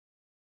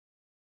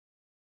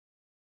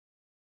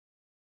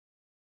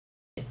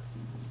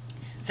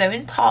So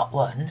in part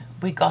 1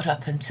 we got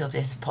up until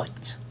this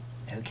point,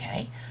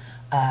 okay,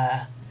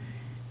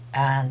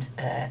 and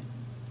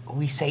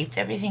we saved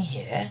everything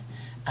here,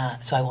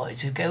 so I wanted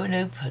to go and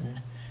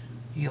open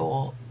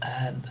your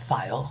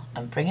file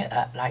and bring it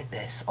up like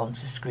this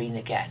onto screen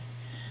again.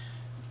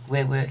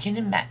 We're working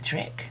in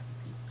metric,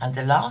 and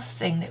the last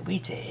thing that we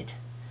did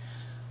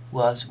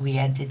was we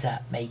ended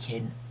up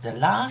making the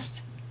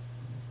last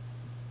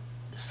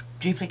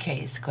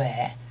duplicated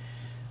square.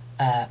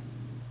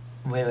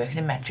 We're working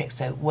in metric,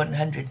 so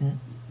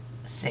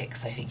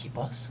 106 I think it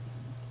was.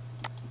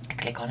 I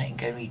click on it and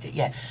go read it.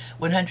 Yeah,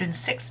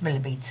 106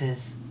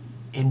 millimeters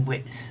in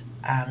width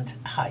and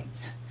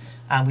height,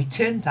 and we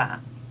turned that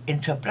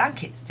into a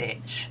blanket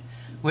stitch,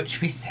 which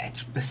we said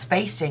the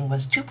spacing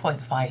was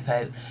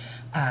 2.50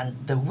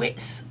 and the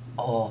width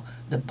or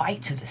the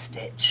bite of the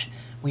stitch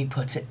we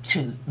put at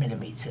 2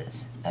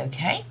 millimeters.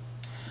 Okay,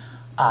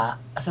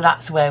 so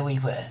that's where we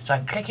were. So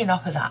I'm clicking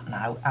off of that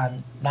now,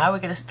 and now we're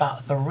going to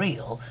start for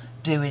real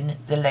doing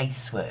the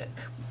lace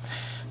work.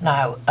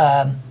 Now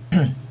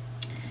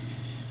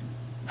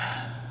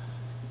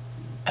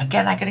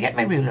again, I'm going to get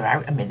my ruler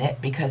out a minute,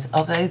 because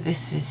although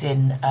this is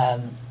in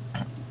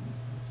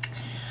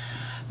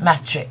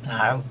metric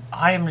now,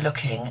 I am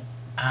looking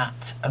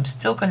at, I'm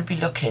still going to be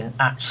looking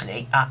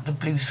actually at the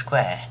blue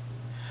square.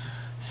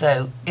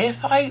 So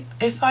if I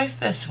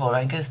first of all,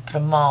 I'm going to put a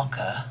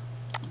marker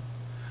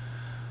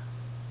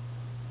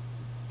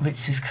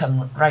which has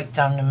come right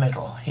down the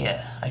middle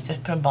here. I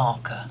just put a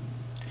marker.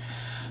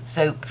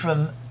 So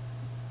from,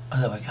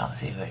 although I can't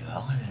see it very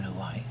well, I don't know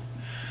why,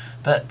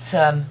 but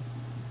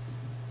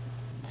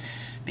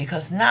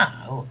because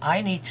now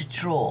I need to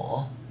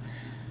draw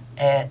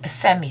a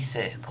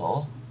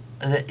semicircle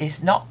that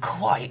is not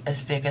quite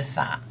as big as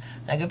that.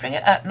 So I'm going to bring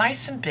it up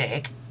nice and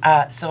big,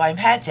 so I'm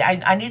heading,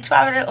 I need to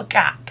have a little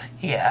gap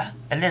here,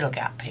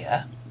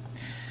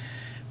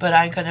 but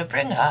I'm going to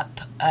bring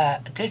up,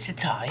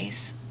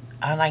 digitize,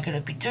 and I'm going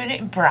to be doing it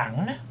in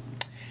brown,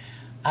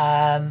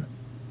 and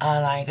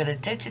I'm going to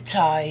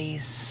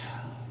digitize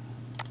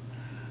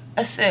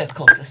a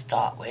circle to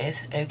start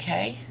with,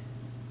 okay?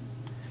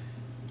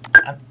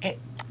 And it,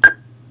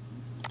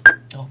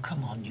 oh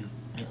come on you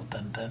little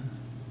bum bum.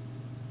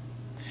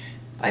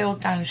 If I hold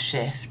down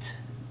shift,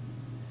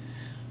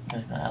 no,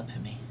 it's not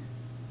helping me.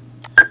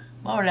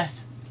 More or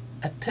less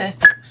a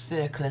perfect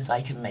circle as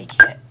I can make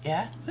it,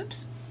 yeah?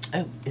 Oops.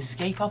 Oh,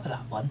 escape off of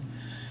that one.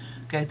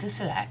 Go to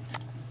select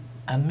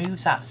and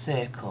move that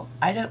circle.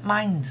 I don't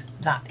mind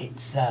that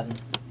it's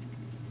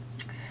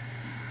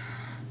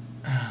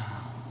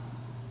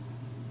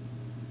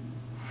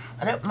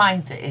I don't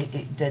mind that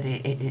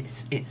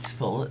it's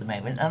full at the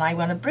moment, and I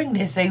want to bring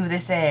this over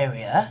this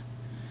area,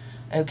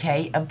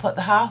 okay, and put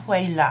the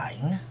halfway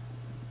line.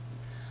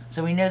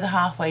 So we know the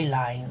halfway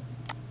line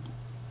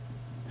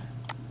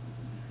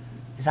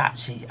is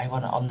actually, I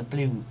want it on the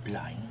blue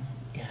line,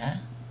 yeah.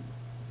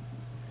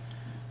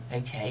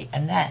 Okay,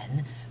 and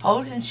then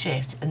holding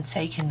shift and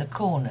taking the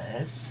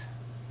corners,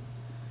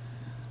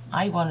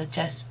 I want to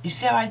just, you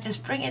see how I'm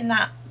just bringing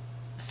that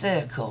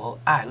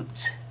circle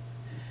out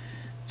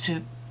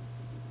to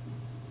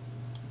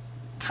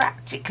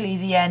practically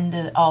the end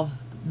of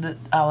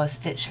our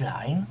stitch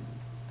line.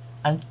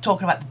 I'm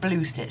talking about the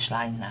blue stitch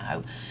line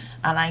now,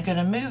 and I'm going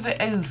to move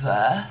it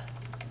over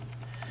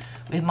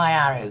with my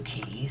arrow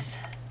keys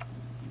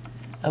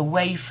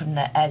away from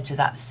the edge of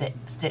that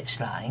stitch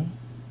line.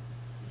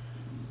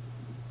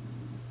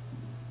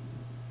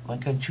 I'm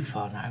going too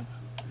far now.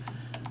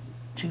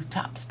 2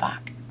 taps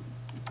back.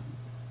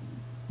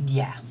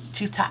 Yeah,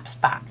 2 taps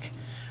back.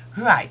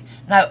 Right,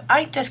 now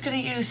I'm just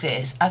going to use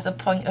this as a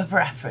point of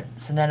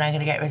reference, and then I'm going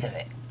to get rid of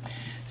it.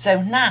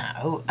 So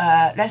now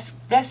let's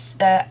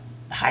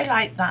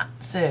highlight that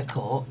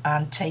circle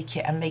and take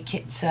it and make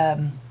it,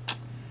 I'll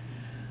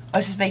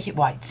just make it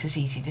white so it's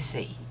easy to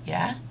see,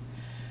 yeah?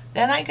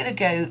 Then I'm going to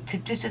go to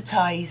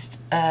digitized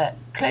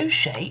close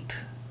shape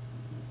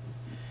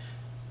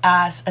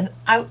as an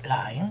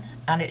outline,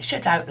 and it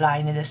should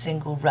outline in a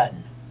single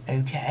run,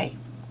 okay?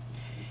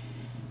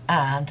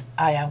 And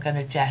I am going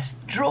to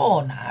just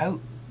draw now,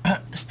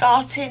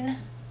 starting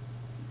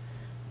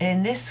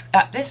in this,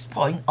 at this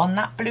point on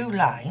that blue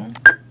line.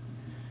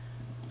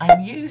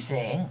 I'm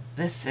using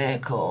the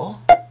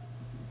circle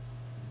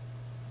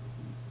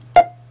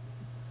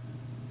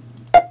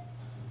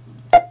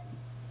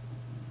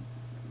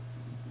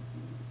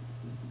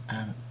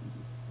and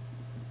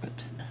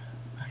oops,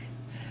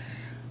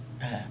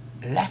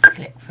 left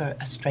click for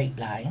a straight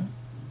line,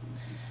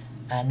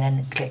 and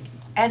then click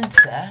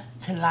enter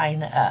to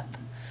line it up.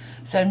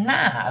 So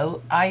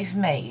now I've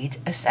made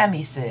a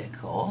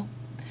semicircle.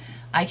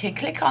 I can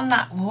click on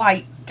that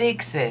white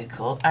big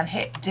circle and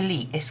hit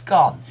delete, it's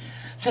gone.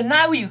 So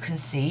now you can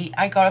see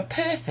I got a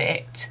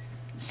perfect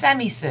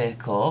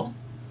semicircle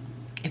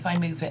if I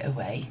move it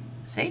away.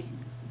 See?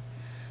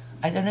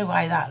 I don't know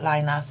why that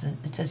line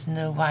hasn't, it doesn't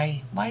know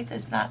why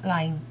does that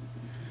line,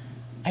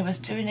 was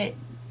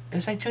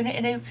I doing it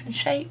in open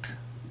shape?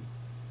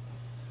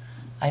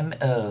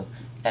 Oh,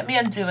 let me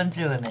undo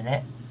a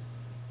minute.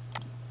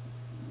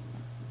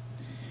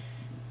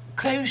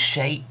 closed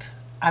shape,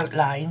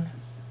 outline,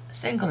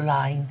 single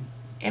line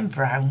in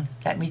brown.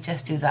 Let me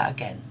just do that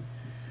again.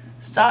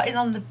 Starting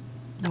on the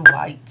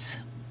white,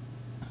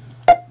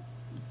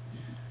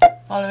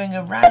 following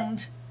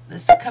around the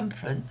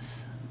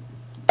circumference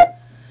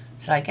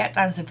till I get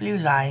down to the blue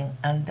line,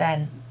 and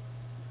then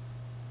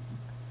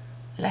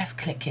left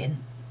clicking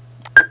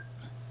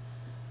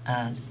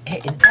and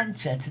hitting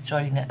enter to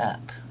join it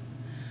up.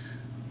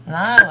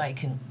 Now I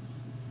can,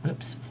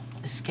 oops,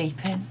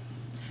 escaping.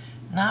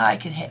 Now I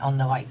can hit on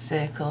the white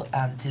circle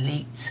and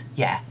delete.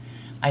 Yeah,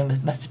 I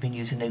must have been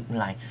using open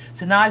line.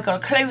 So now I've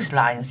got a closed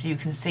line, so you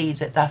can see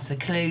that that's a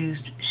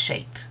closed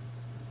shape.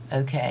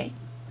 Okay,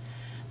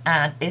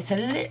 and it's a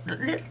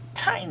little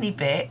tiny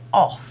bit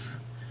off.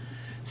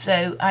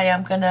 So I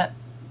am going to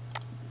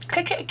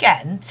click it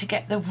again to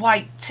get the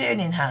white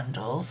turning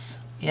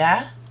handles.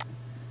 Yeah,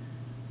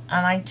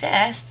 and I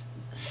just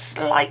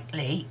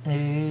slightly,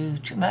 no,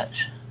 too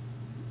much.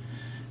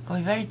 Got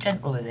to be very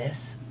gentle with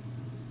this.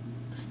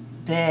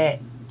 There.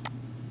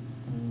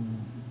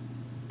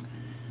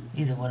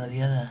 Either one or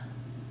the other.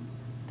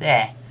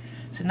 There.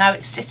 So now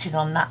it's sitting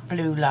on that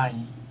blue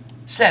line.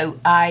 So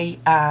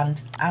am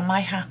I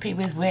happy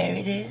with where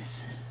it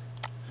is?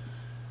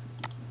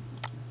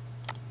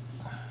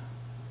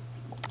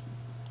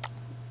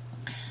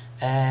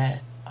 I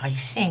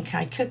think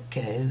I could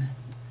go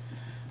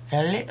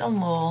a little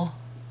more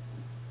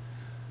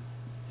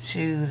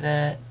to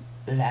the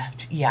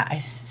left. Yeah, I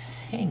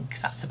think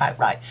that's about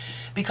right,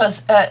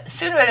 because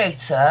sooner or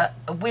later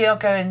we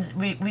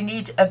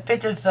need a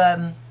bit of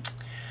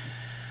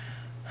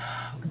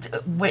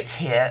width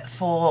here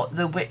for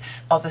the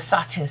width of the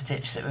satin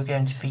stitch that we're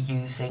going to be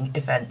using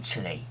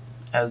eventually.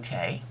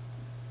 Okay,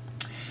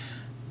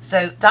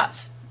 so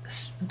that's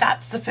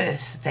the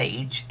first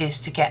stage, is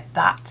to get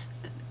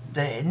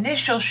the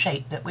initial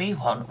shape that we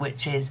want,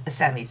 which is a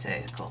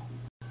semicircle.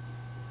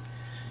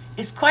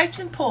 It's quite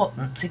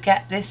important to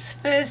get this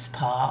first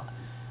part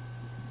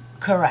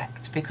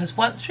correct, because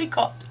once we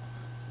got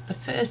the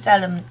first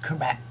element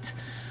correct,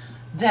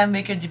 then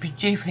we're going to be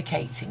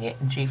duplicating it.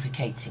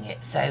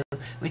 So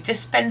we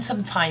just spend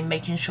some time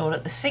making sure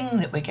that the thing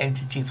that we're going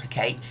to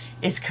duplicate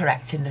is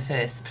correct in the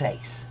first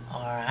place.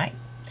 All right.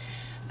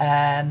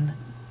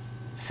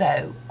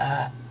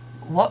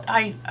 What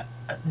I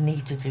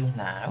need to do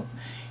now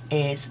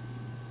is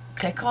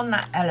click on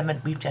that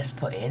element we've just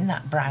put in,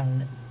 that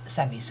brown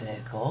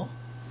semicircle,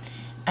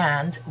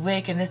 and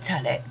we're going to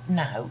tell it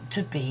now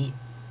to be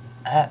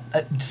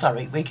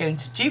we're going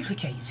to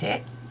duplicate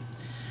it.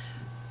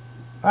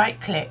 Right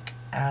click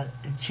and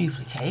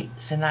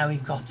duplicate. So now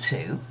we've got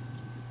two,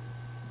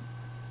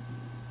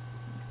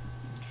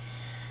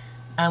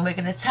 and we're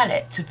going to tell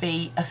it to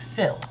be a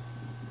fill.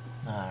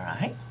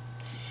 Alright,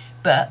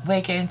 but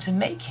we're going to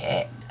make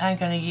it, I'm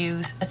going to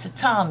use a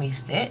tatami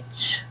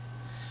stitch.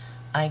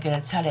 I'm going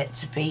to tell it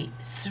to be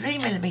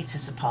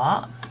 3mm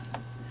apart.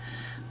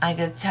 I'm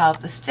going to tell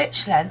the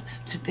stitch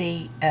length to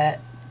be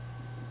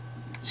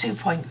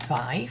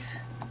 2.5.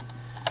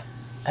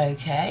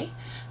 Okay,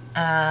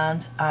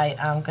 and I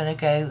am going to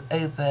go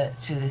over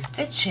to the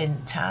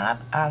stitching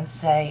tab and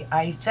say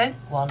I don't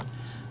want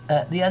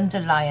the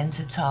underlying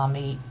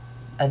tatami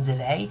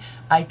underlay,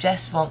 I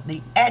just want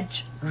the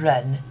edge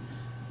run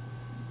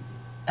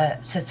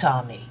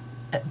tatami,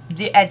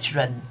 the edge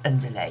run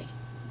underlay.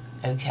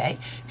 Okay,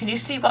 can you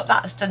see what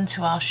that's done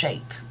to our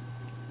shape?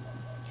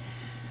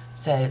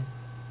 So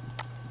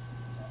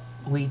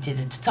we did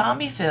a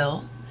tatami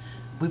fill,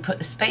 we put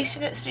the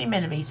spacing at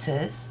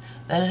 3mm,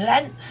 the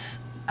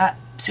length at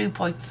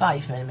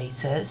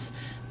 2.5mm,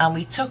 and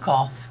we took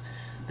off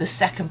the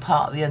second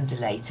part of the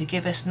underlay to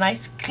give us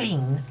nice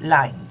clean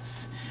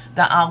lines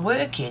that are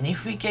working.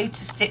 If we go to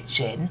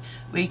stitching,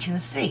 we can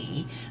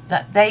see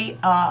that they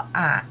are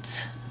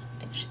at,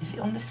 is it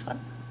on this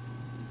one?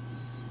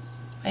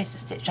 Where's the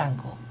stitch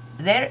angle?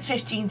 They're at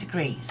 15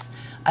 degrees.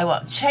 I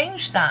want to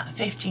change that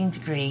 15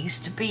 degrees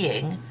to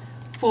being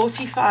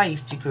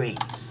 45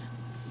 degrees.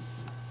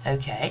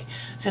 Okay,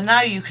 so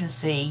now you can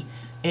see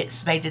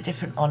it's made a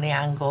difference on the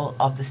angle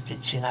of the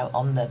stitching out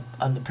on the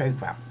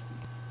program.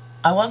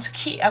 I want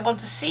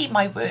to see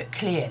my work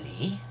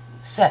clearly,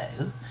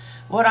 so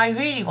what I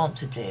really want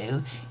to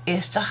do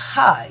is to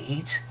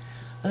hide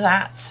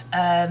that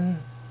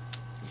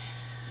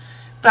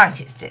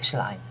blanket stitch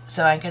line.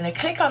 So I'm going to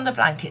click on the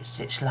blanket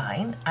stitch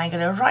line, I'm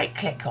going to right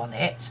click on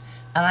it,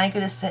 and I'm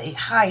going to say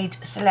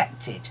hide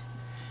selected.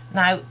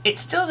 Now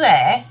it's still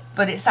there,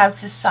 but it's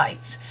out of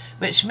sight,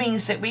 which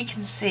means that we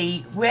can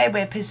see where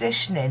we're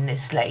positioning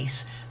this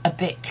lace a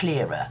bit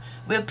clearer.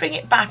 We'll bring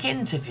it back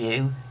into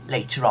view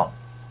later on.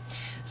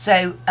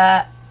 So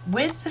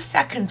with the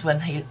second one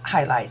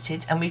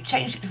highlighted, and we've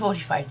changed it to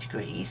 45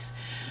 degrees,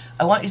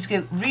 I want you to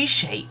go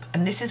reshape,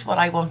 and this is what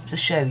I want to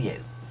show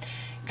you.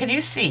 Can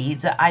you see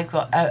that I've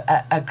got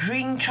a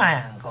green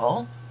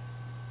triangle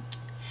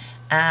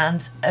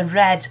and a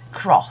red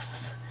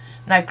cross?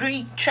 Now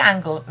green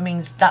triangle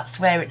means that's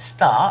where it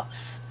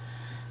starts,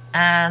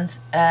 and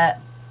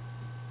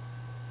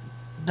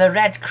the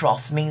red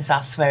cross means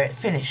that's where it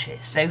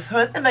finishes. So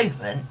for the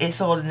moment,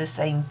 it's all in the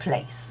same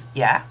place,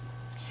 yeah?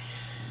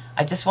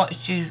 I just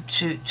wanted you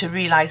to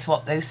realise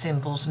what those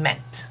symbols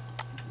meant.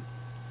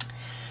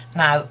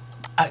 Now,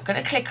 I'm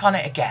going to click on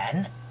it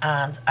again,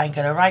 and I'm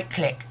going to right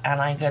click, and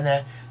I'm going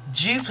to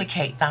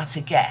duplicate that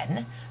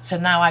again. So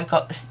now I've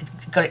got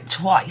it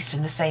twice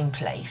in the same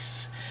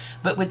place.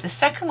 But with the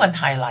second one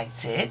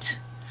highlighted,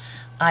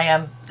 I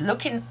am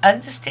looking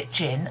under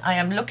stitching, I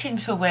am looking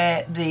for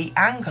where the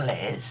angle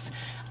is,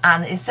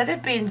 and instead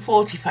of being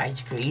 45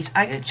 degrees,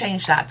 I'm going to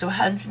change that to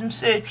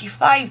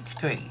 135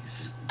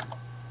 degrees.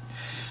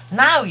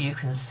 Now you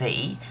can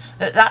see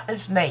that that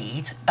has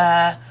made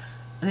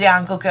the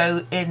angle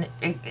go in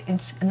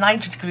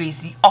 90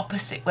 degrees the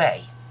opposite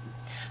way.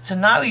 So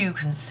now you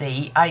can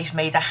see I've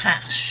made a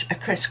hash, a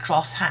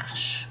crisscross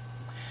hash.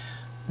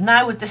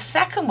 Now with the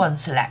second one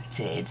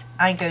selected,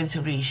 I'm going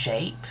to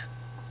reshape,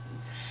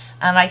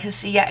 and I can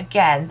see yet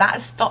again that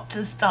has stopped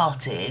and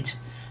started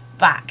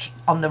back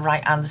on the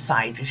right hand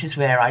side, which is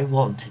where I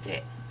wanted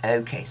it.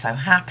 Okay, so I'm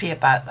happy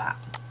about that.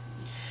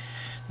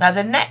 Now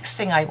the next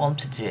thing I want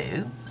to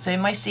do, so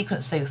in my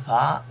sequence so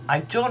far,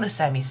 I've drawn a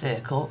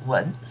semicircle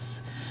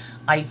once,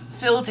 I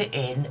filled it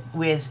in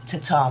with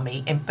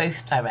tatami in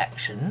both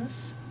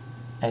directions.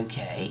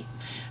 Okay,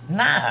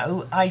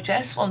 now I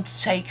just want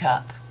to take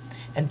up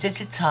and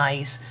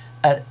digitize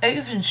an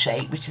open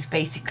shape, which is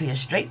basically a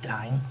straight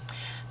line,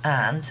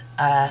 and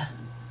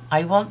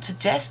I want to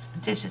just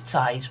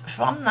digitize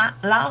from that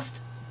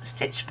last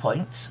stitch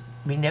point,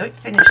 we know it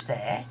finished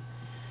there,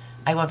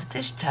 I want to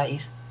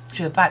digitize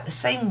to about the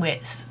same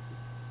width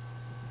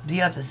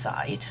the other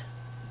side.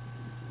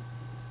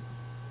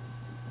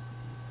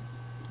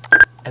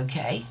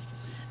 Okay,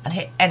 and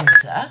hit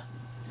enter.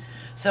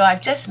 So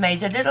I've just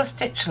made a little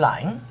stitch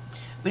line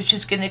which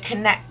is going to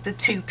connect the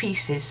two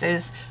pieces, so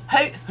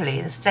hopefully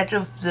instead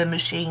of the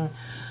machine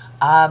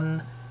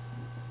cutting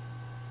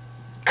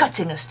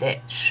a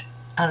stitch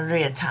and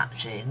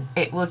reattaching,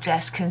 it will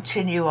just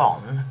continue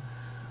on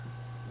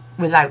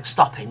without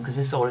stopping because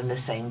it's all in the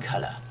same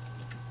colour.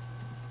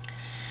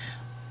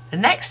 The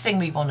next thing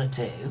we want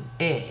to do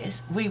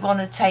is we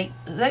want to take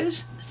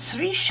those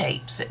three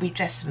shapes that we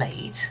just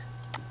made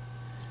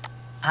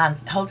and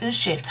holding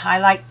shift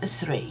highlight the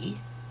three,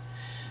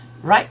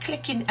 right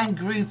clicking and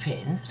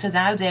grouping, so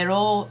now they're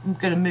all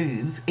going to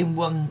move in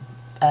one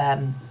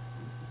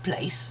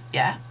place,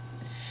 yeah,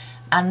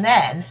 and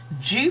then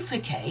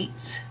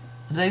duplicate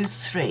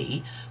those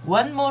three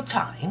one more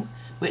time,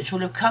 which will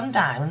have come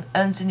down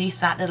underneath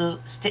that little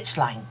stitch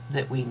line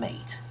that we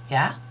made,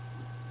 yeah.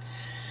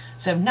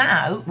 So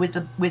now with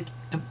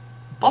the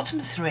bottom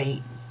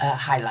three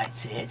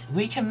highlighted,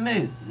 we can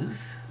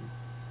move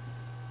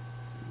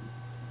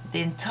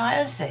the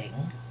entire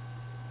thing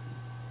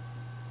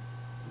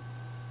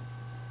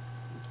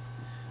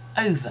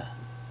over,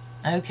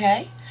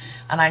 okay,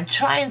 and I'm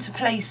trying to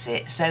place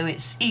it so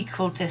it's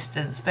equal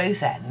distance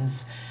both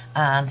ends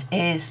and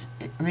is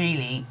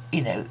really,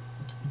 you know,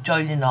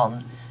 joining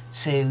on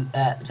to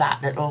that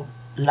little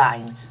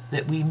line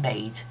that we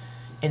made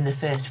in the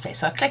first place.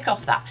 So I click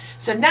off that.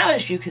 So now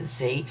as you can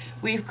see,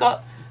 we've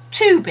got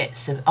two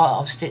bits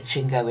of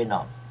stitching going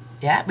on,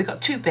 yeah, we've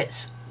got two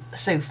bits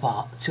so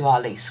far to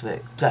our lace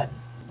work done.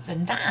 So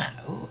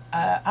now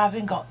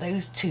having got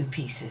those two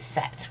pieces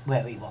set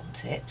where we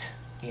want it,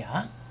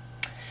 yeah,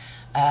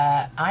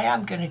 I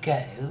am going to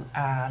go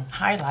and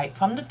highlight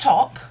from the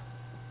top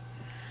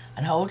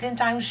and holding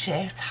down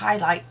shift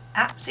highlight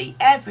absolutely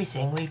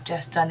everything we've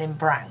just done in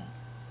brown,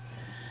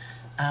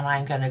 and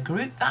I'm going to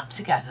group that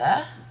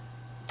together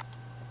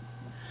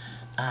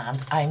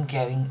and I'm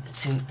going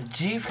to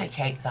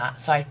duplicate that.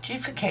 So I've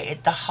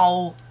duplicated the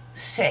whole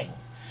thing,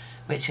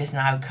 which has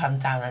now come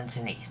down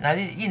underneath. Now,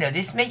 you know,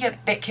 this may get a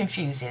bit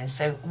confusing,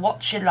 so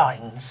watch your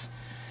lines,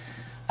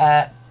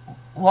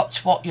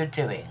 watch what you're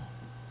doing.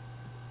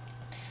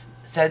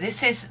 So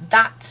this is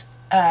that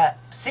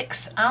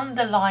 6 and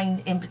the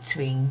line in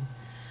between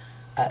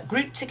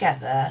grouped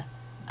together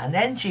and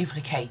then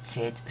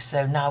duplicated,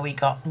 so now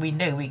we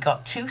know we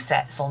got two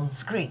sets on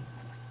screen.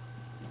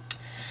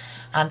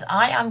 And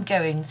I am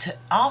going to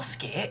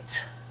ask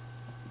it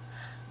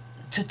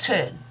to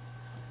turn,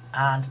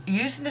 and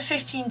using the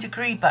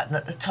 15-degree button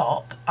at the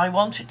top, I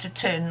want it to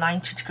turn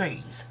 90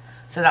 degrees.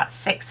 So that's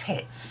 6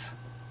 hits.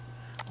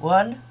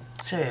 1,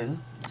 2,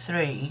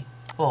 3,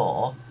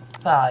 4,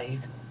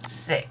 5,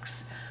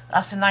 6.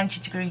 That's a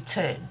 90-degree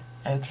turn.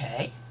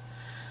 Okay.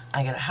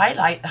 I'm going to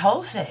highlight the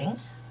whole thing,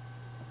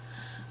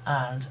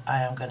 and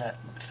I am going to,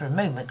 for a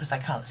moment, because I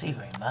can't see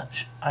very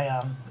much, I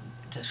am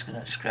just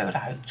going to scroll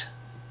out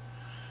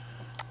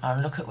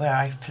and look at where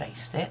I've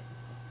placed it.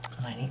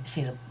 And I need to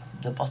see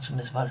the bottom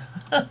as well.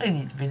 I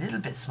need to be a little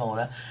bit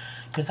smaller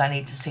because I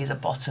need to see the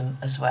bottom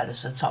as well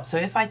as the top. So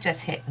if I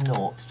just hit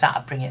 0,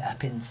 that'll bring it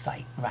up in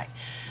sight, right?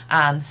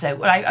 And so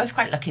well, I was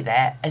quite lucky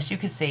there. As you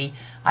can see,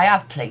 I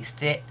have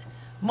placed it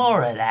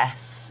more or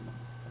less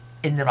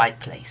in the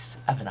right place,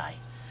 haven't I?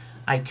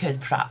 I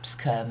could perhaps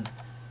come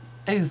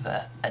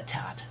over a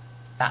tad.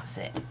 That's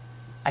it.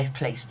 I've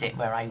placed it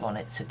where I want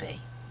it to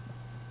be.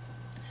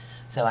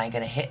 So I'm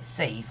going to hit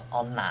save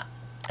on that.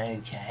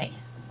 Okay.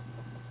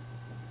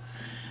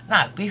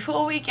 Now,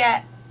 before we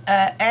get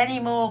any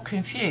more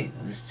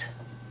confused,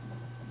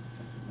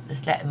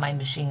 just letting my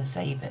machine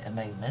save it a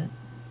moment,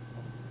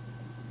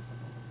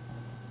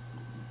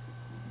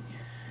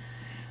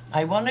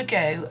 I want to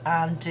go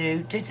and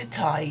do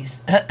digitize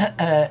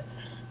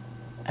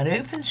an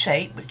open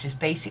shape, which is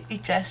basically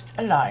just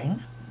a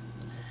line,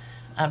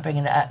 and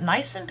bringing it up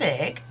nice and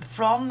big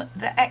from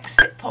the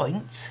exit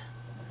point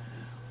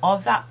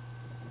of that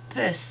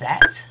first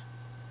set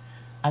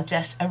and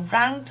just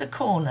around the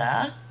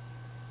corner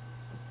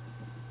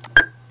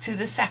to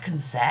the second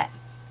set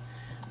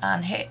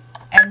and hit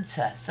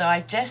enter. So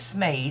I've just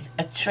made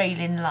a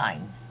trailing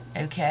line.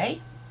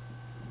 Okay,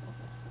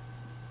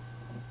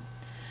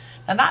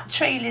 and that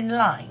trailing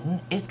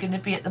line is going to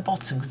be at the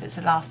bottom because it's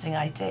the last thing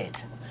I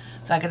did.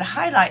 So I'm going to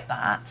highlight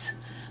that,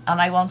 and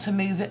I want to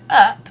move it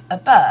up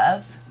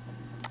above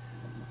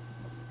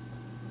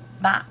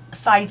that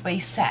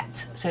sideways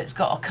set. So it's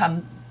got to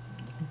come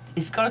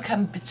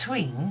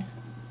between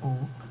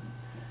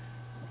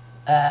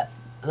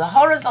the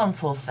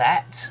horizontal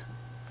set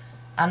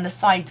and the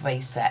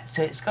sideways set.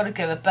 So it's got to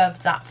go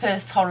above that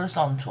first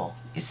horizontal,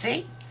 you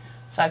see?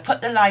 So I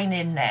put the line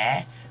in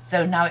there,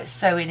 so now it's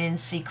sewing in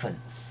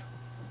sequence.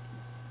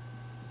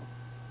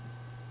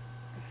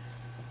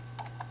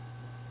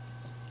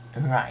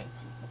 Right.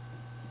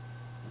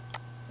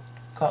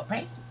 Got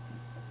me?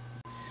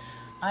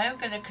 I am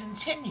going to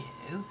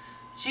continue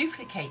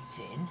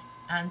duplicating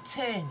and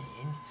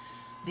turning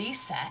these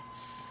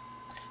sets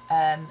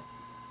and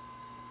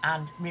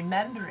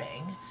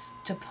remembering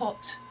to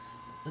put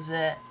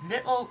the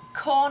little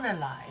corner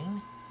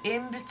line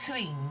in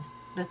between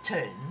the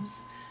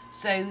turns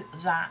so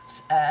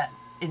that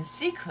in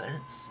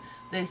sequence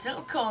those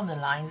little corner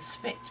lines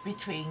fit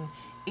between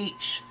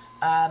each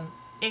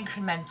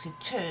incremented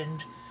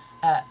turned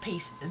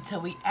piece until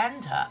we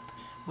end up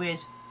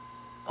with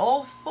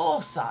all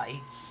four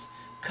sides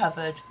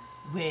covered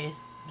with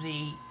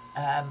the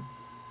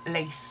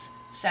lace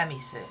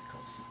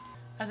semicircles.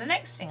 Now the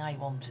next thing I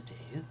want to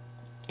do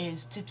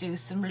is to do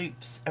some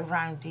loops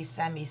around these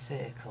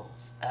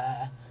semicircles.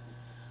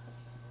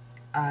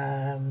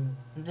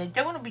 They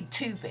don't want to be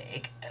too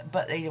big,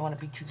 but they don't want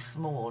to be too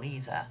small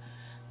either.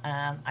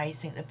 And I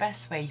think the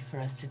best way for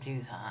us to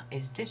do that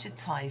is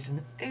digitize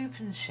an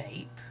open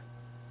shape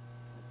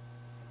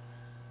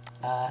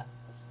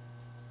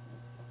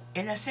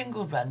in a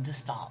single run to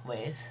start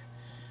with,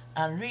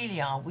 and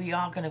really we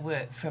are going to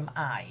work from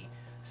I.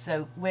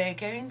 So we're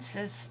going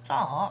to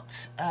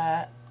start,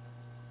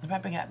 if I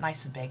bring it up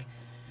nice and big,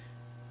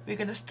 we're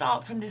going to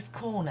start from this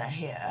corner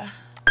here,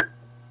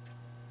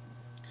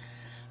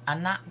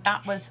 and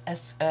that was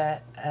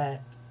a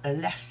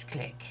left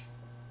click.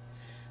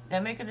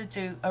 Then we're going to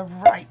do a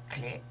right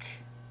click,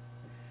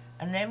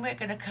 and then we're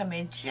going to come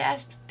in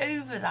just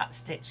over that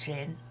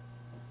stitching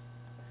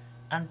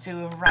and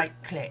do a right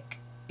click.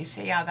 You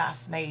see how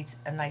that's made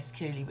a nice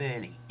curly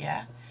whirly,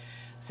 yeah?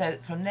 So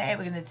from there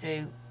we're going to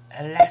do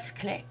a left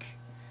click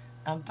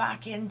and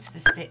back into the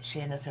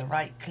stitching as a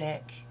right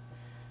click,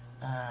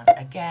 and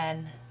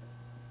again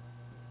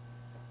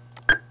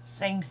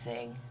same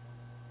thing.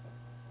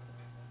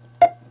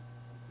 But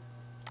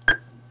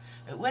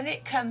when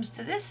it comes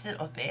to this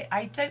little bit,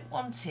 I don't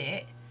want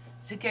it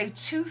to go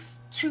too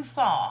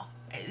far.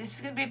 This is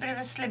going to be a bit of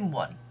a slim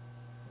one,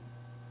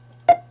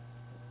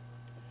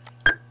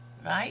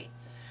 right?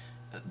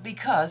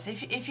 Because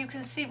if you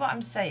can see what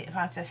I'm saying, if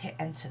I just hit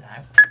enter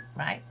now,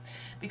 right?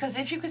 Because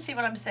if you can see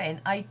what I'm saying,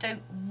 I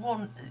don't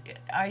want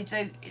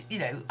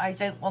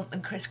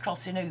them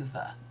crisscrossing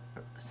over.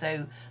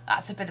 So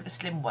that's a bit of a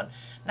slim one.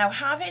 Now,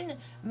 having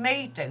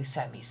made those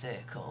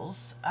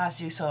semicircles, as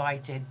you saw I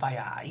did by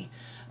eye,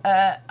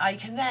 I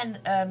can then,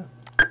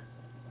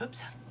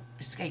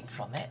 escape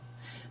from it,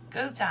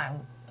 go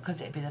down,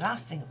 because it'd be the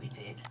last thing that we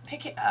did,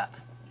 pick it up,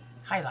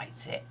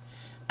 highlight it,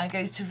 and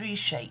go to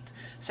reshape.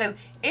 So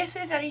if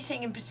there's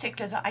anything in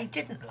particular that I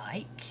didn't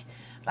like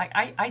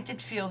I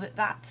did feel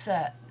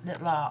that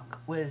little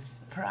arc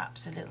was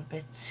perhaps a little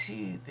bit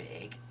too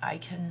big, I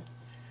can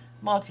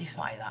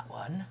modify that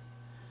one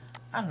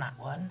and that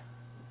one,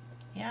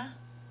 yeah?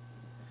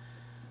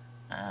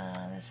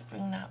 Let's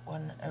bring that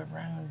one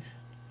around,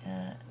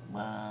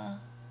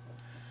 well,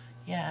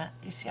 yeah,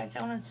 you see I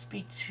don't want it to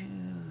be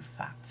too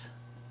fat,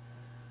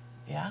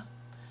 yeah?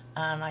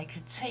 And I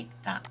could take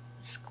that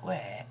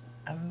square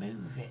and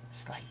move it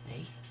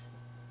slightly.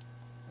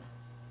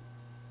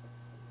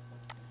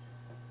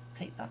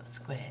 Take that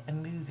square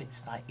and move it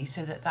slightly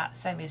so that that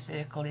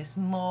semicircle is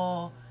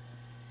more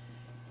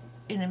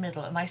in the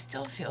middle, and I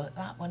still feel that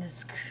that one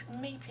is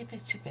maybe a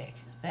bit too big.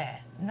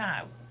 There.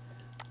 Now,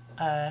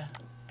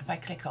 if I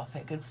click off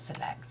it, go to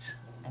select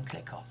and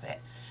click off it.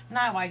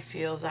 Now I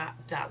feel that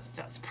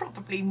that's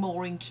probably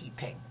more in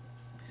keeping.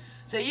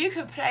 So you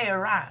can play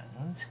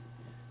around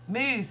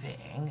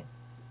moving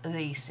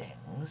these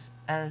things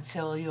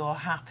until you're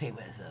happy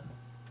with them.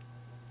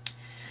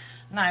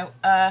 Now,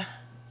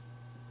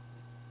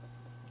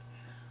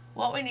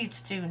 what we need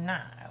to do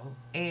now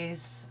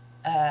is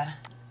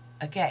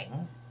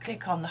again,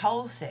 click on the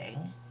whole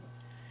thing,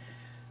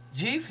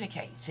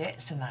 duplicate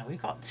it, so now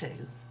we've got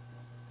two,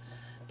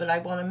 but I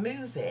want to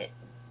move it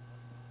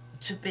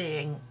to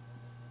being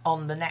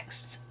on the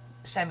next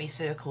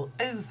semicircle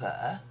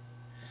over,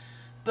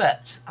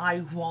 but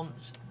I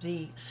want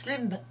the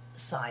slim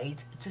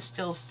side to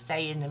still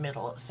stay in the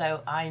middle,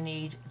 so I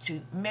need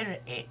to mirror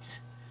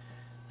it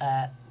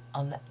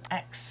on the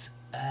X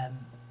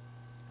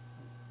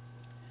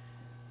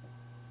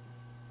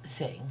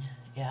thing,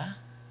 yeah,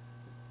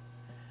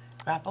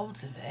 grab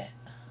hold of it.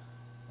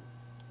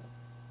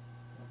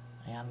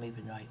 I am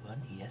moving the right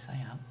one, yes I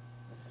am.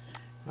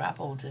 Grab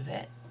hold of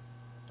it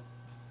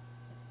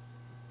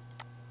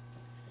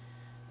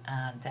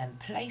and then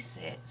place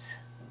it,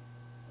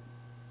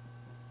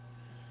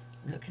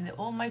 looking at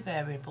all my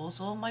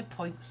variables, all my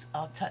points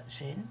are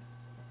touching,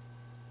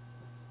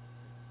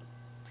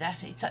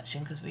 definitely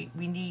touching, because we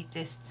need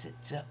this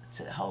to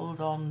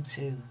hold on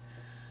to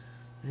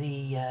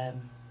the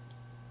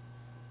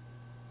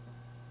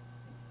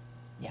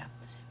yeah,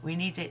 we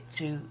need it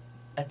to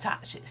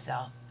attach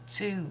itself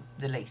to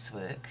the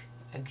lacework.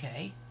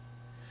 Okay,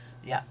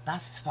 yeah,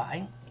 that's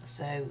fine.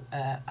 So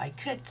I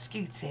could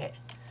scoot it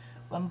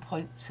 1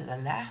 point to the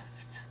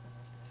left,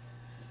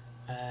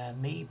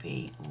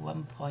 maybe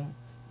 1 point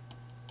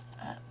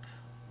up.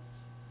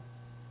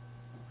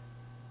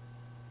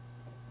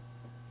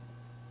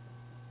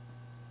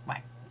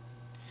 Right,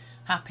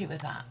 happy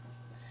with that.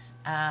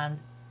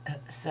 And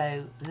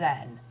so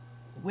then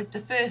with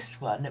the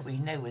first one that we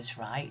know is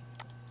right,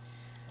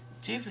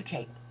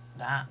 duplicate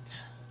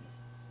that,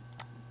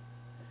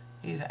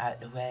 move it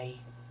out the way,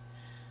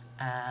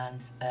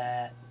 and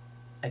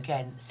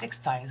again 6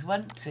 times,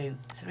 1 2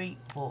 3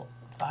 4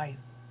 5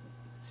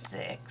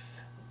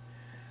 6,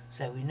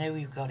 so we know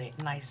we've got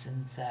it nice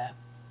and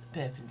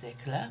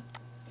perpendicular,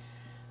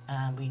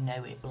 and we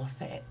know it will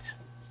fit,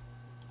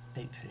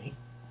 hopefully,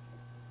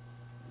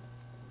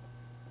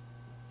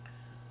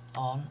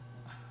 on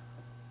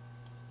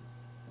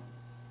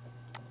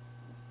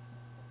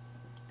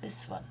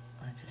this one.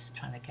 I'm just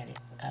trying to get it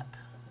up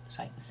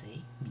so I can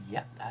see.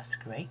 Yep, that's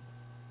great.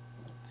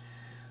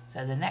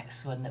 So the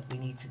next one that we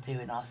need to do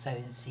in our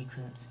sewing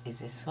sequence is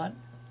this one.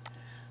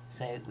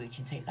 So we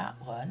can take that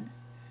one,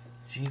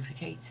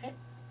 duplicate it,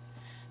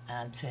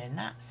 and turn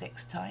that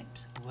 6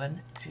 times.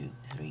 1 2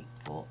 3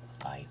 4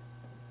 5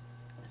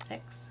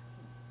 6,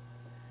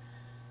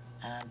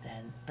 and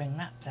then bring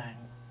that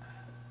down,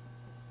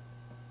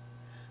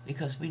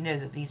 because we know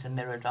that these are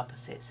mirrored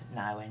opposites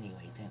now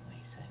anyway, don't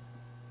we? So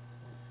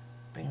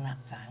bring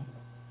that down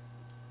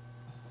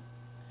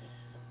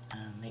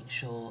and make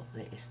sure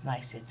that it's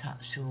nicely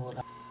attached to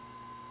all.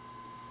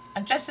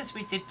 And just as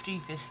we did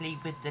previously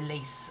with the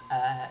lace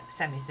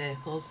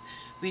semicircles,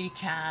 we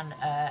can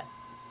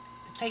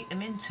take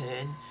them in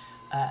turn,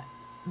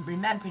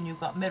 remembering you've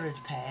got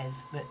mirrored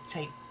pairs, but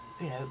take,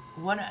 you know,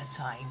 one at a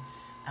time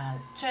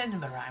and turn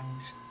them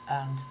around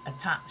and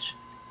attach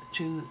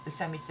to the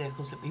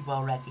semicircles that we've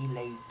already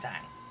laid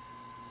down.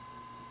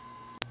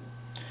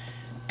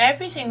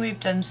 Everything we've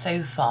done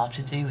so far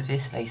to do with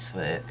this lace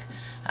work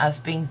has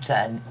been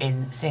done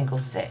in single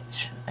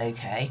stitch.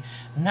 Okay,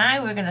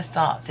 now we're going to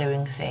start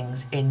doing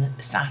things in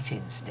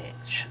satin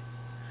stitch.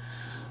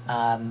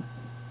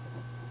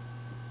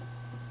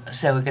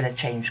 So we're going to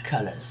change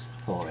colours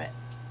for it,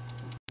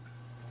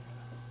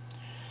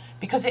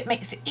 because it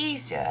makes it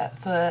easier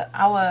for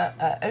our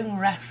own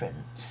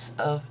reference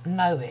of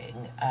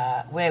knowing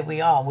where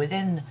we are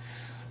within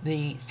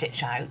the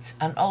stitch out,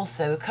 and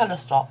also a colour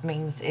stop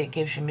means it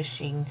gives your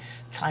machine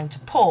time to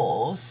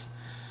pause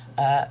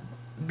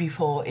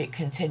before it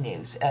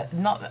continues. I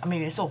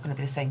mean, it's all going to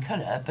be the same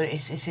colour, but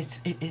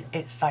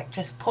it's like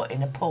just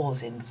putting a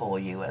pause in for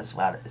you as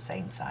well at the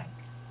same time.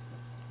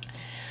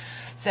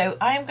 So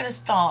I am going to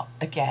start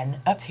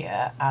again up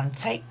here and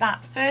take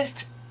that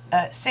first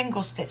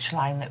single stitch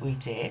line that we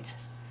did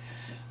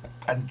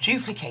and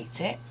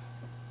duplicate it,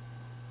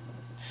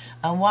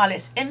 and while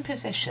it's in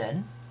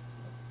position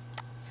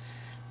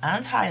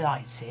and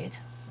highlighted,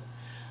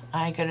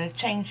 I'm going to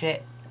change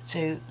it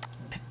to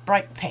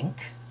bright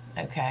pink.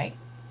 Okay,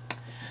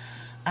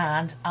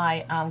 and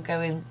I am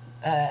going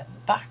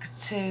back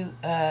to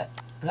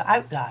the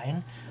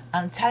outline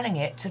and telling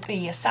it to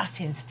be a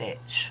satin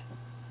stitch.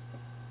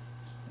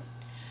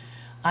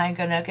 I'm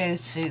going to go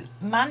to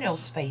manual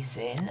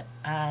spacing,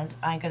 and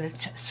I'm going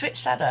to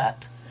switch that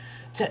up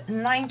to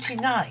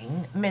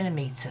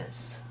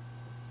 99mm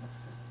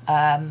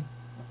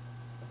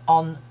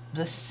on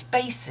the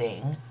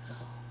spacing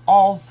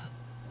of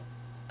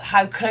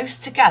how close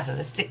together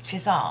the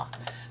stitches are.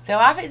 So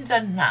having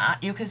done that,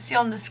 you can see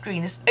on the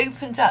screen it's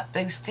opened up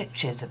those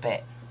stitches a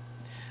bit,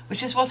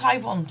 which is what I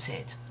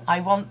wanted.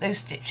 I want those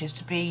stitches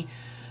to be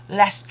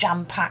less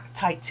jam-packed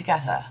tight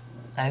together.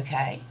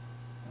 Okay,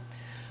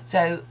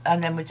 so,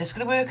 and then we're just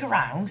going to work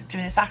around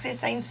doing exactly the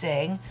same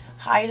thing.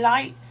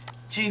 Highlight,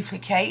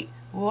 duplicate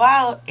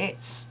while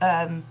it's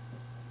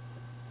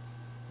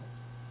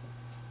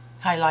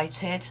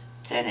highlighted,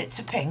 turn it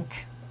to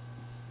pink,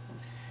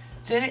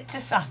 turn it to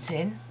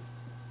satin,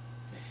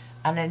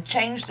 and then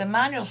change the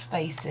manual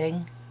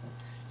spacing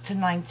to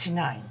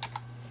 99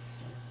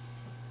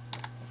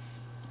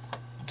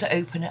 to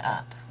open it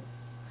up.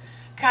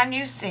 Can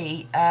you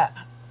see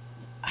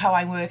how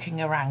I'm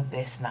working around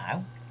this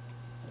now?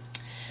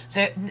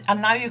 So,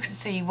 and now you can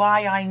see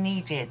why I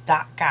needed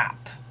that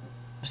gap,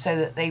 so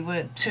that they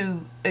weren't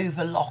too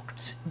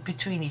overlocked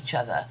between each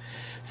other.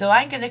 So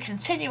I'm going to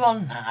continue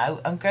on now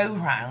and go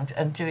round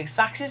and do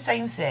exactly the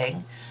same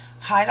thing.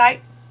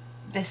 Highlight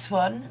this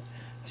one,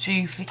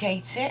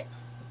 duplicate it,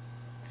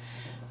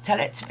 tell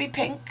it to be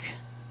pink,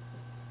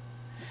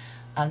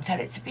 and tell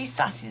it to be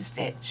satin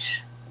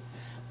stitch,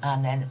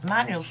 and then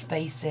manual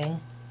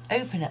spacing,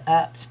 open it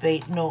up to be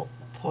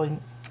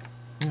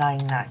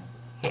 0.99,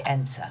 hit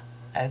enter.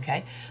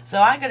 Okay, so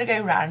I'm going to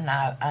go round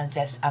now and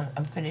just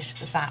and finish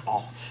that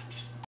off.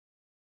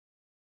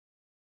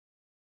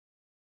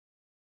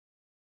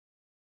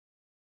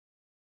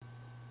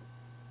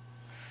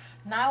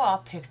 Now our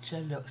picture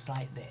looks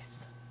like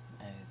this.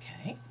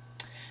 Okay,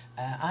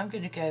 I'm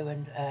going to go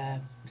and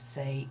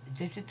say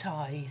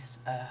digitize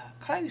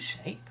close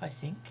shape, I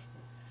think.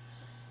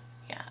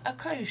 Yeah, a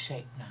close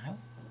shape now.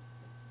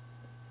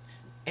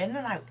 In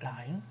an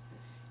outline,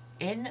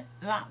 in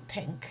that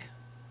pink,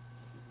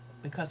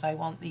 because I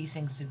want these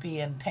things to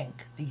be in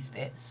pink, these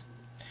bits.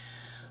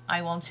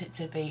 I want it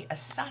to be a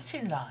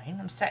satin line.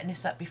 I'm setting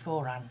this up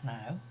beforehand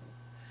now.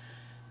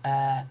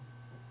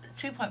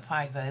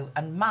 2.50,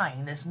 and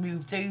mine has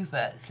moved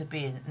over to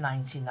being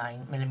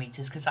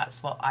 99mm because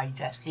that's what I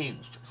just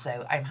used.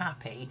 So I'm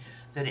happy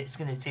that it's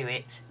going to do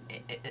it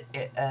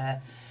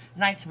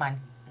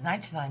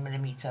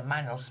 99mm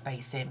manual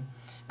spacing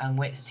and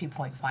width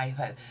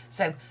 2.50.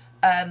 So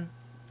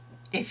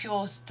if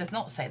yours does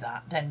not say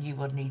that, then you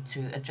would need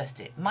to adjust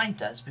it. Mine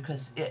does,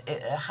 because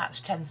a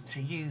hatch tends to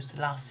use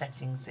the last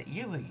settings that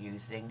you were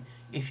using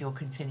if you're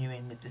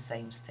continuing with the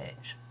same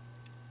stitch.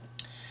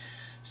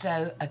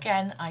 So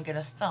again, I'm going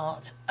to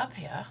start up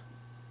here,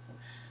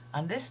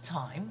 and this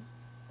time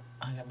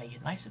I'm going to make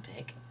it nice and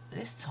big.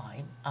 This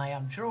time I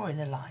am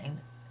drawing a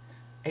line.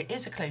 It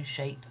is a closed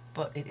shape,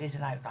 but it is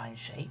an outline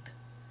shape.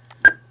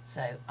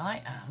 So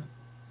I am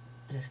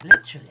just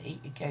literally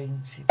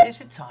going to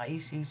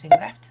digitize using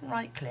left and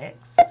right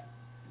clicks.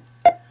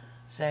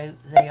 So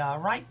they are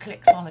right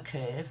clicks on a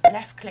curve,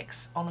 left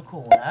clicks on a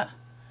corner.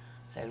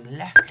 So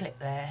left click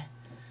there,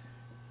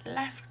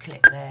 left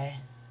click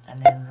there,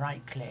 and then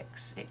right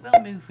clicks. It will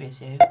move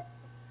with you.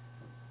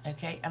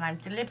 Okay, and I'm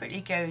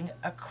deliberately going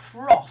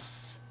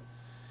across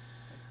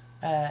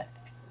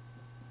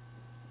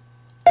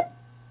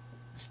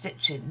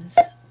stitchings,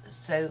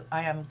 so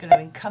I am going to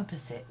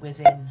encompass it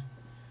within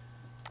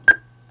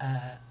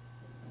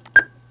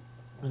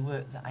the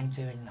work that I'm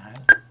doing now.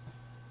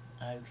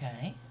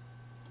 Okay.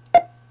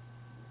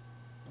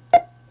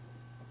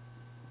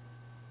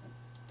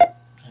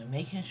 So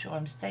making sure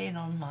I'm staying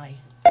on my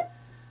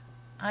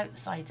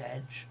outside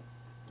edge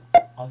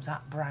of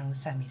that brown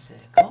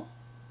semicircle.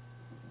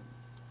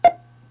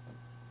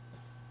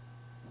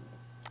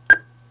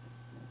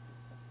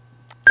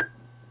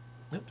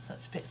 Oops,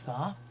 that's a bit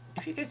far.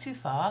 If you go too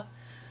far,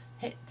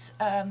 hit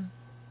back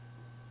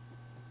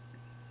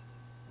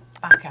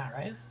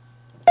arrow.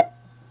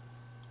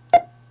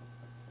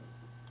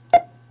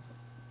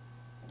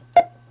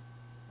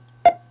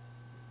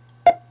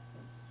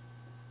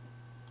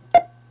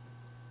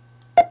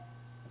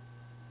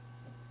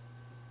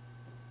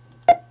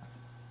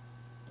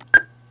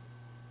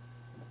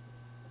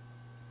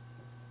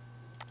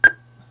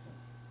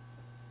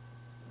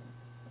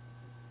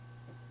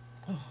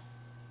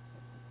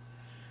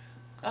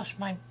 Gosh,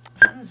 my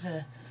hands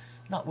are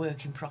not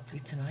working properly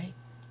tonight.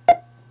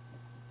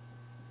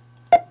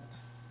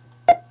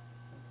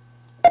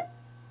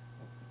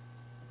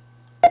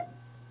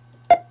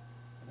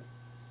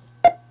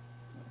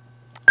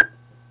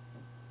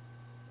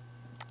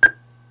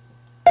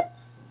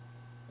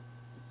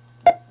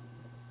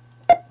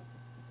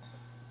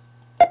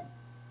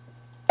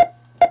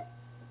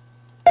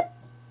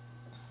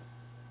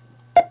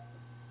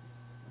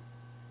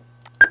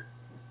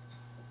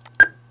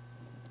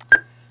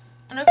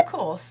 And of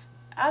course,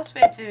 as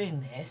we're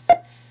doing this,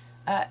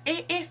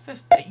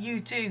 if you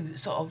do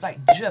sort of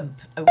like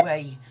jump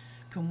away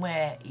from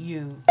where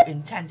you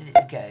intended it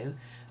to go,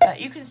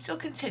 you can still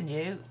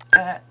continue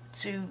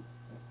to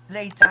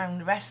lay down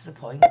the rest of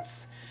the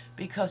points,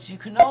 because you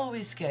can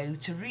always go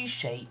to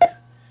reshape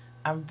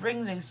and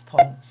bring those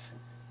points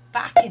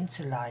back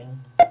into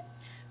line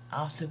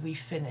after we've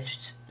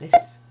finished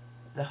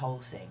the whole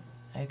thing.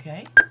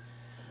 Okay,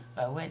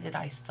 where did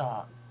I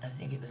start? I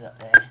think it was up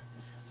there.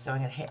 So I'm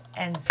going to hit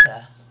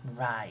enter.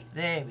 Right,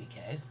 there we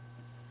go.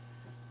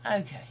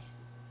 Okay.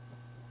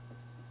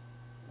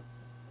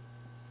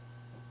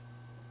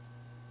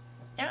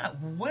 Yeah,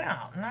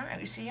 well, now,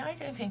 you see, I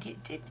don't think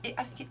it did.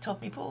 I think it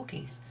told me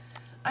porkies.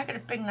 I'm going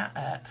to bring that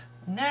up.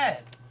 No.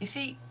 You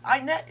see,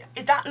 I know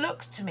that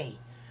looks to me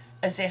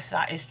as if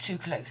that is too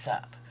close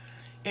up.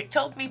 It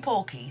told me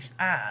porkies,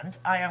 and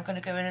I am going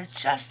to go and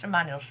adjust the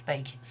manual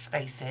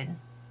spacing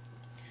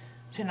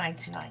to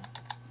 99.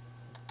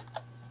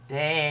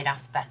 There,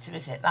 that's better,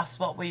 is it? That's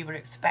what we were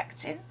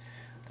expecting.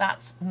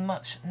 That's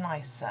much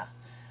nicer.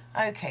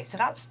 Okay, so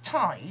that's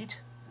tied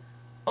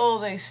all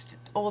those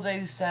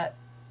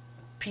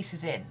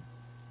pieces in.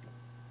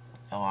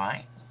 All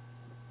right.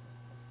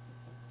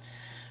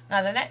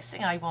 Now the next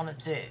thing I want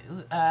to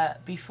do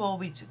before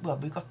we do, well,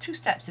 we've got 2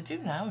 steps to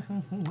do now.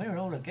 We're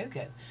all a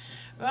go-go.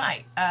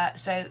 Right.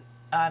 So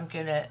I'm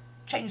gonna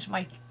change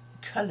my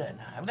colour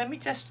now. Let me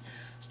just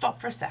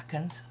stop for a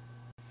second.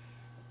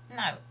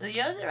 Now the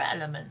other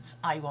element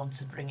I want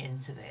to bring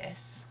into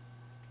this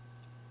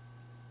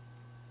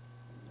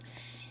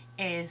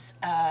is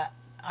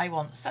I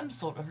want some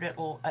sort of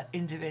little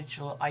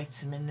individual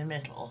item in the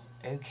middle.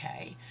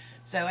 Okay,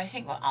 so I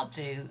think what I'll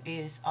do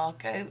is I'll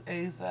go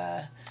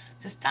over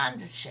to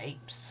standard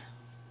shapes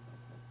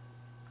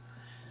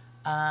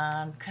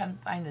and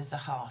combine. There's a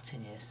heart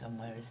in here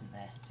somewhere, isn't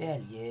there? There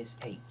he is,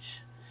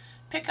 H.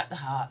 Pick up the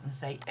heart and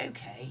say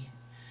okay,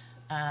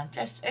 and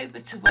just over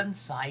to one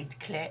side,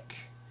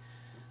 click,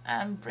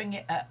 and bring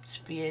it up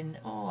to being,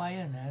 oh, I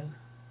don't know,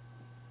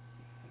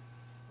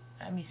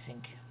 let me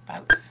think,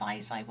 about the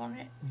size I want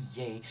it.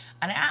 Yeah,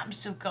 and it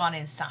happens to have gone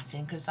in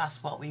satin because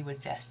that's what we were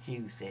just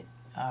using.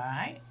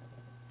 Alright,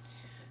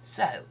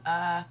 so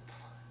as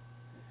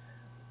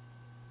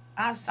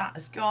that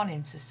has gone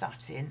into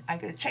satin, I'm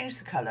going to change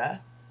the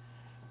colour,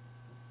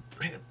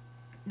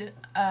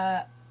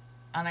 and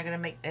I'm going to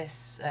make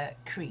this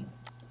cream.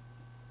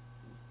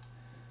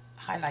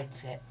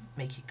 Highlight it,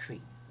 make it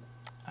cream.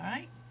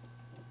 Alright,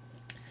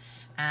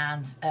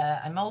 and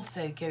I'm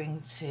also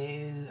going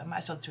to, I might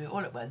as well do it all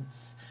at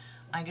once.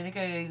 I'm going to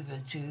go over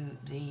to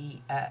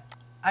the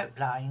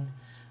outline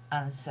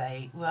and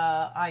say,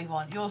 well, I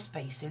want your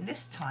spacing.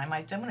 This time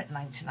I don't want it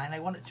 99, I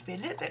want it to be a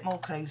little bit more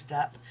closed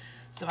up.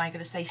 So I'm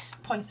going to say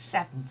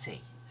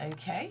 0.70,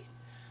 okay?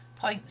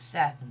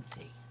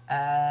 0.70.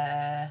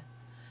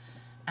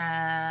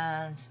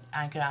 And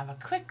I'm going to have a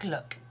quick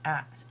look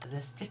at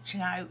the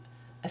stitching out,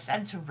 a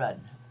centre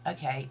run.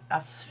 Okay,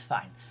 that's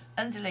fine.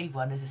 Underlay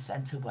 1 is a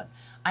centre 1.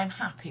 I'm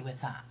happy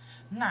with that.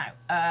 Now,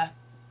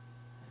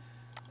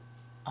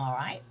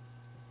 alright.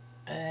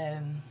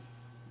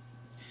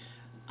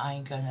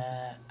 I'm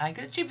gonna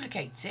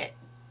duplicate it.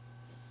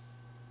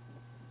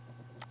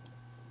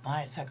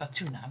 Right, so I got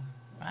 2 now,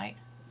 right?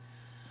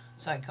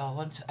 So I got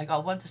one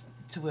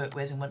to work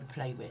with and one to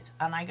play with,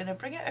 and I'm gonna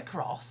bring it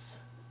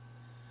across,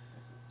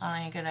 and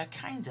I'm gonna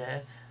kind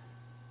of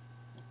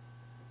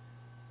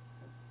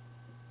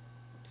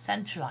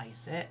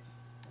centralize it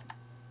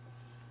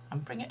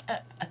and bring it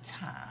up a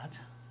tad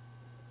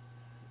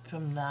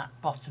from that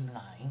bottom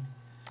line,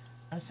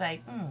 and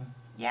say,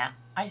 yeah,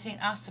 I think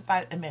that's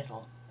about the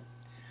middle.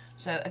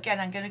 So again,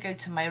 I'm going to go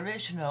to my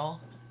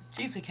original,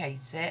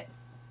 duplicate it,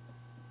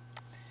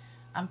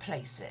 and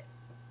place it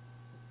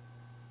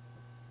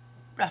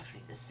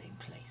roughly the same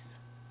place.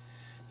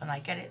 When I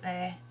get it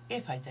there,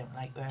 if I don't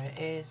like where it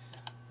is,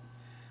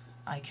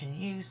 I can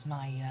use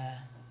my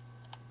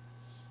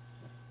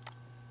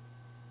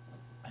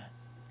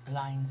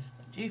lines,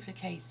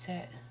 duplicate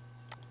it.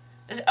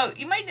 Oh,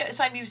 you may notice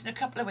I'm using a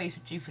couple of ways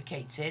of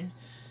duplicating.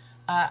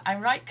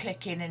 I'm right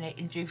clicking in it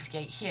in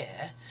duplicate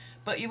here,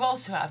 but you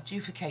also have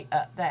duplicate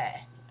up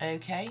there,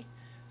 okay?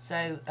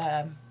 So,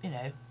 you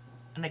know,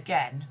 and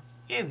again,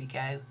 here we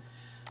go.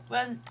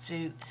 1,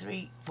 2,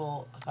 3,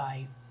 4,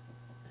 5,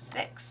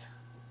 6.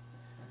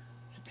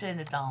 To turn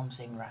the darn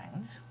thing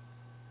round.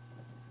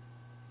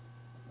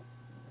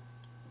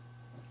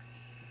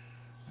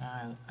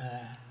 Now,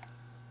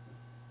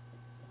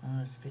 I'm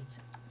a bit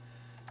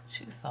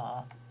too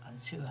far and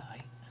too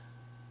high.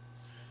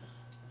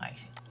 I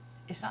think,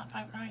 is that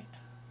about right?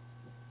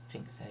 I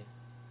think so.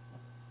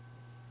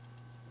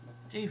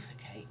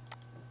 Duplicate.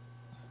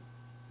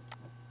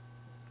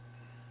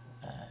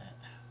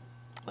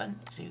 1,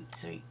 2,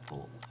 3,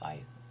 4,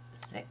 5,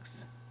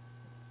 6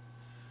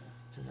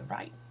 to the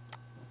right,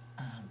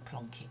 and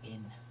plonk it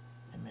in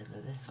the middle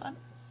of this one.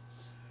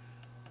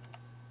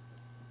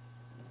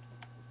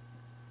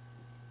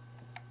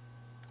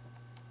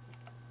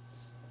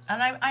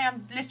 And I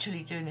am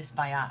literally doing this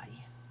by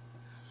eye.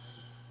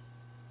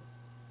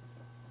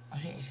 I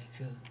think you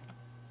could go.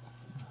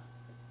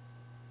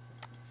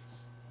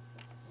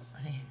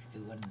 I think you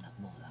could go one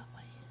more that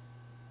way.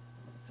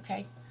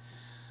 Okay.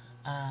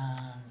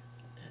 And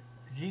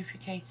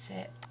duplicate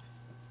it.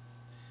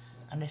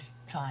 And this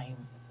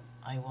time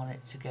I want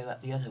it to go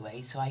up the other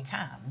way, so I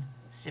can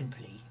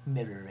simply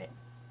mirror it.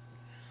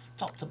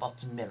 Top to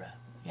bottom mirror.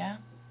 Yeah?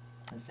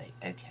 And say,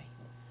 okay.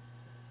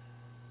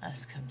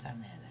 Let's come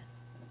down there then.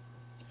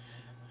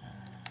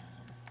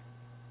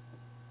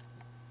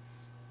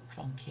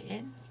 Plonk it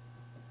in.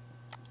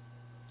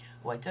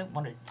 Oh, I don't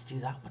want it to do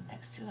that one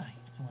next, do I?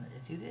 I want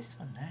it to do this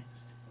one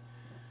next.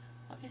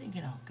 What are you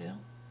thinking of, girl?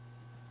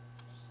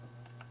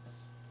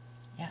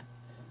 Yeah.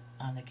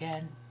 And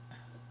again,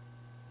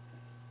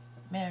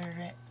 mirror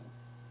it.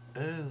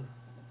 Oh,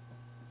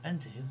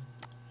 undo.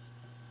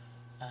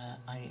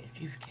 I need to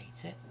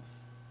duplicate it.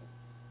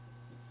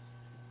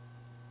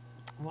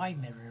 Why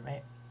mirror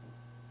it?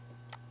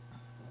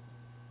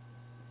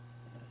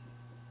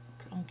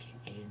 plonk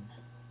it in.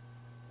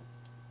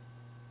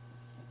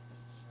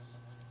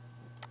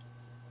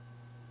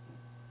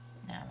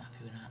 Now I'm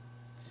happy with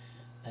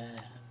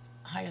that.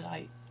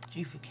 Highlight,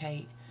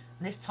 duplicate,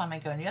 and this time I'm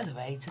going the other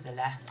way to the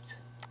left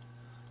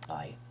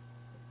by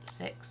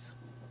 6.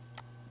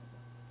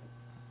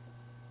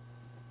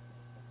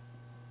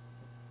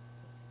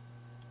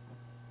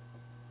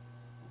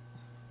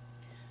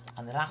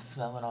 And the last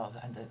one, well,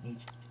 I don't need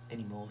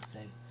any more, so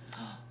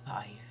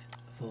 5,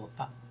 4,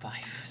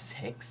 5,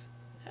 6.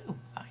 Oh,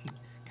 5.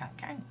 Can't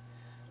count.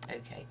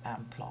 Okay,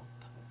 and plop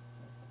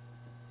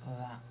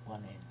that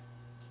one in.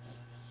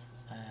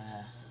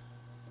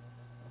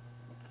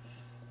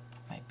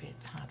 Might be a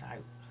tad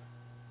out.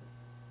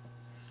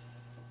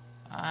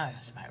 Oh,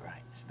 that's about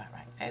right. That's about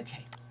right.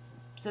 Okay.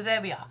 So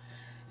there we are.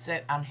 So,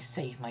 and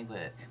save my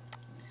work.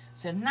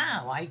 So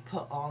now I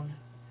put on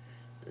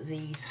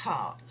these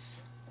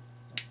hearts.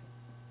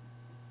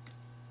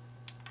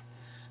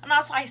 And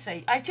as I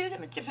say, I do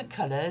them in different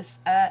colours.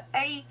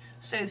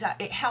 So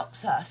that it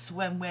helps us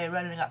when we're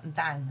running up and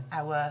down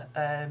our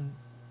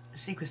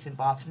sequencing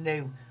bar to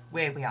know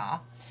where we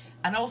are.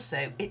 And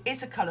also, it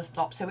is a colour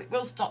stop, so it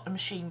will stop the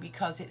machine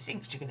because it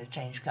thinks you're going to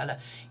change colour,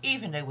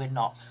 even though we're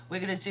not. We're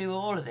going to do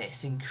all of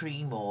this in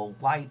cream or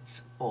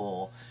white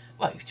or,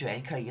 well, you can do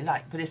any colour you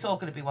like, but it's all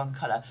going to be one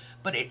colour.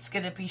 But it's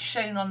going to be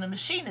shown on the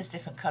machine as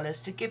different colours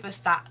to give us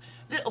that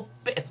little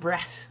bit of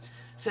breath,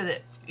 so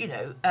that, you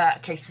know, in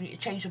case we need to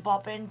change the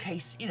bobbin, in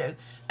case, you know,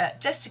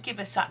 just to give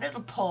us that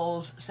little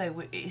pause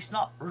so it's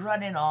not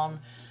running on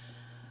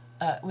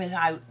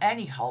without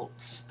any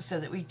halts, so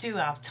that we do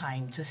have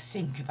time to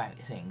think about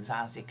things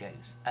as it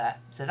goes.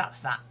 So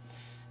that's that.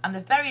 And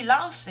the very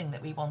last thing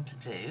that we want to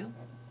do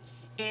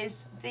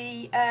is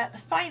the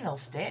final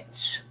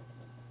stitch.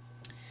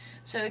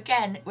 So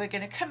again, we're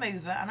going to come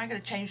over, and I'm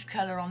going to change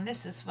colour on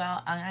this as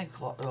well, and I've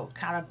got a little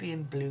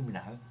Caribbean blue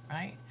now,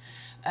 right?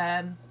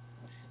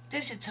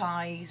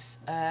 Digitize,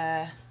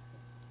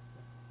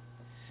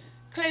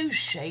 close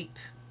shape,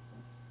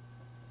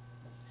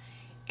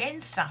 in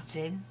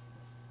satin.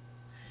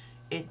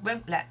 It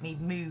won't let me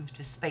move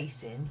the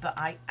space in, but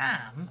I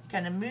am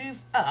going to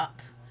move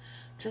up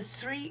to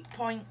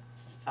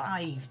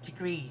 3.5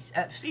 degrees,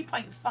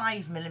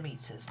 3.5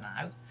 millimetres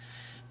now,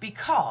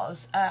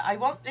 because I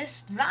want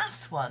this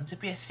last one to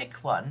be a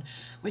thick one,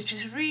 which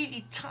is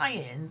really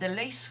tying the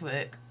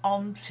lacework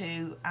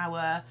onto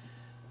our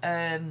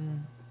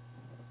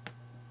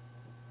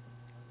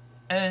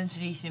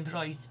underneath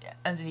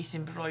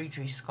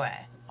embroidery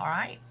square. All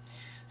right,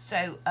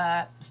 so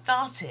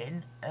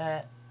starting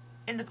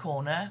in the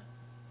corner,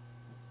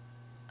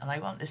 and I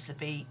want this to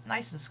be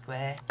nice and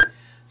square,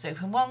 so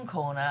from one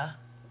corner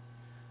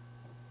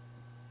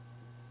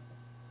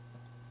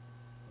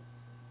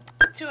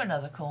to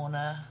another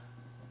corner,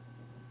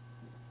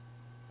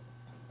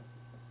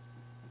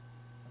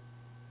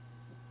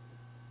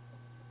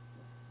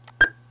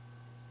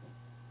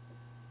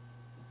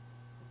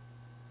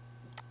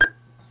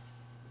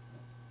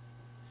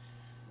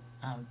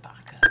 and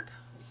back up.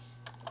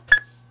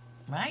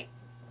 Right,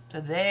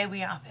 so there we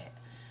have it.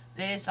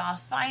 There's our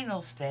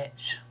final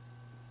stitch,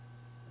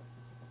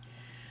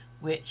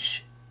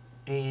 which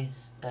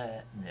is,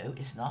 no,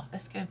 it's not.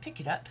 Let's go and pick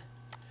it up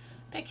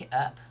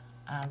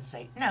and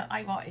say, no,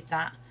 I wanted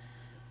that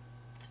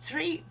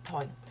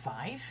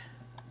 3.5,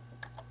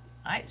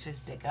 right, so it's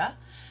bigger,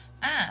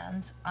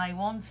 and I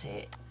want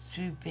it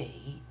to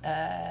be,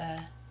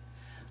 the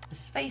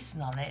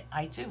spacing on it,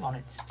 I do want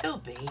it to still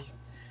be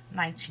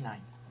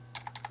 99.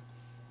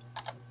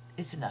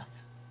 It's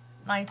enough.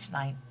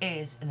 99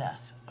 is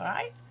enough, all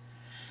right?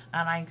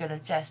 And I'm going to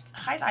just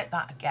highlight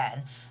that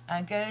again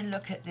and go and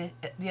look at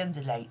the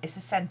underlay. It's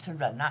a centre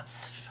run,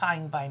 that's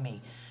fine by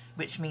me,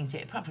 which means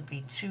it'll probably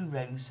be 2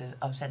 rows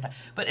of centre,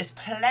 but there's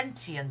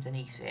plenty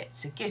underneath it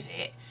to give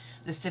it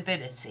the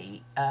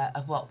stability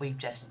of what we've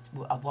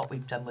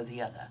done with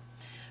the other.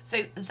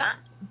 So that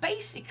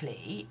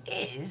basically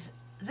is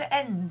the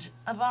end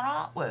of our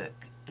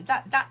artwork.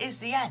 That is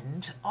the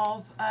end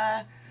of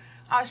our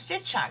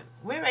stitch out.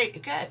 We're ready to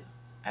go,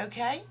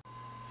 okay?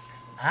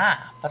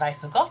 Ah, but I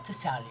forgot to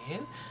tell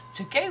you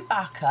to go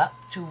back up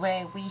to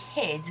where we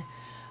hid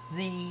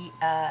the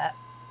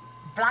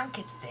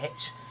blanket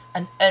stitch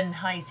and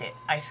unhide it.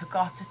 I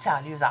forgot to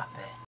tell you that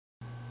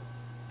bit.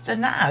 So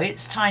now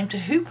it's time to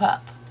hoop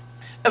up.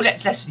 Oh,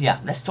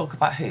 let's talk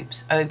about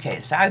hoops. Okay,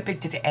 so how big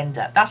did it end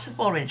up? That's a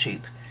 4-inch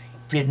hoop.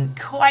 Didn't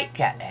quite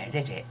get there,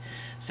 did it?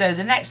 So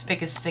the next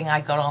biggest thing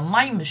I got on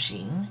my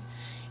machine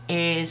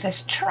is,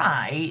 let's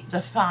try the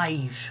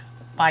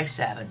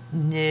 5x7.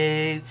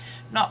 No,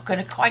 not going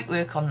to quite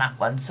work on that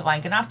one, so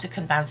I'm going to have to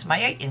come down to my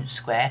 8-inch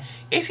square.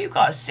 If you've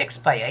got a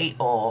 6x8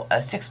 or a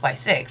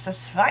 6x6,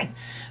 that's fine.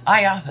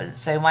 I haven't,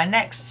 so my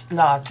next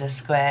larger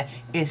square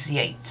is the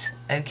 8,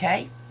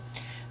 okay?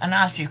 And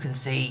as you can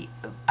see,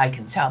 I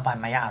can tell by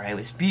my arrow,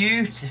 it's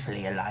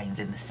beautifully aligned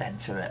in the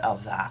centre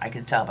of that. I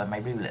can tell by my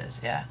rulers,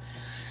 yeah?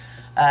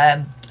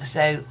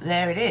 So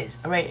there it is,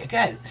 ready to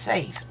go,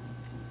 save.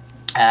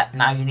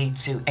 Now you need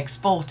to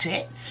export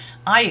it,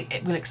 I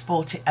will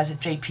export it as a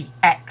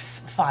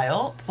JPX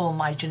file for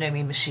my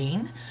Janome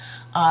machine.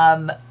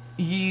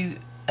 You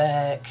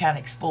can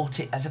export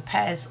it as a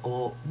PES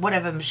or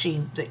whatever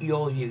machine that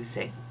you're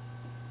using.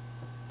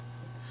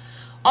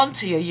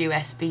 Onto your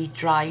USB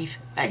drive,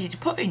 ready to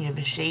put in your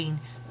machine,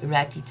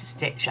 ready to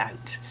stitch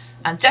out.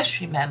 And just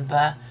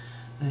remember,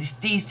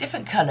 these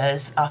different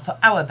colours are for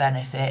our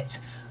benefit.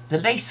 The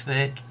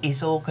lacework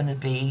is all going to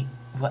be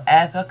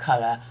whatever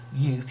colour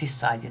you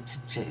decided to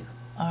do.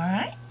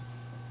 Alright?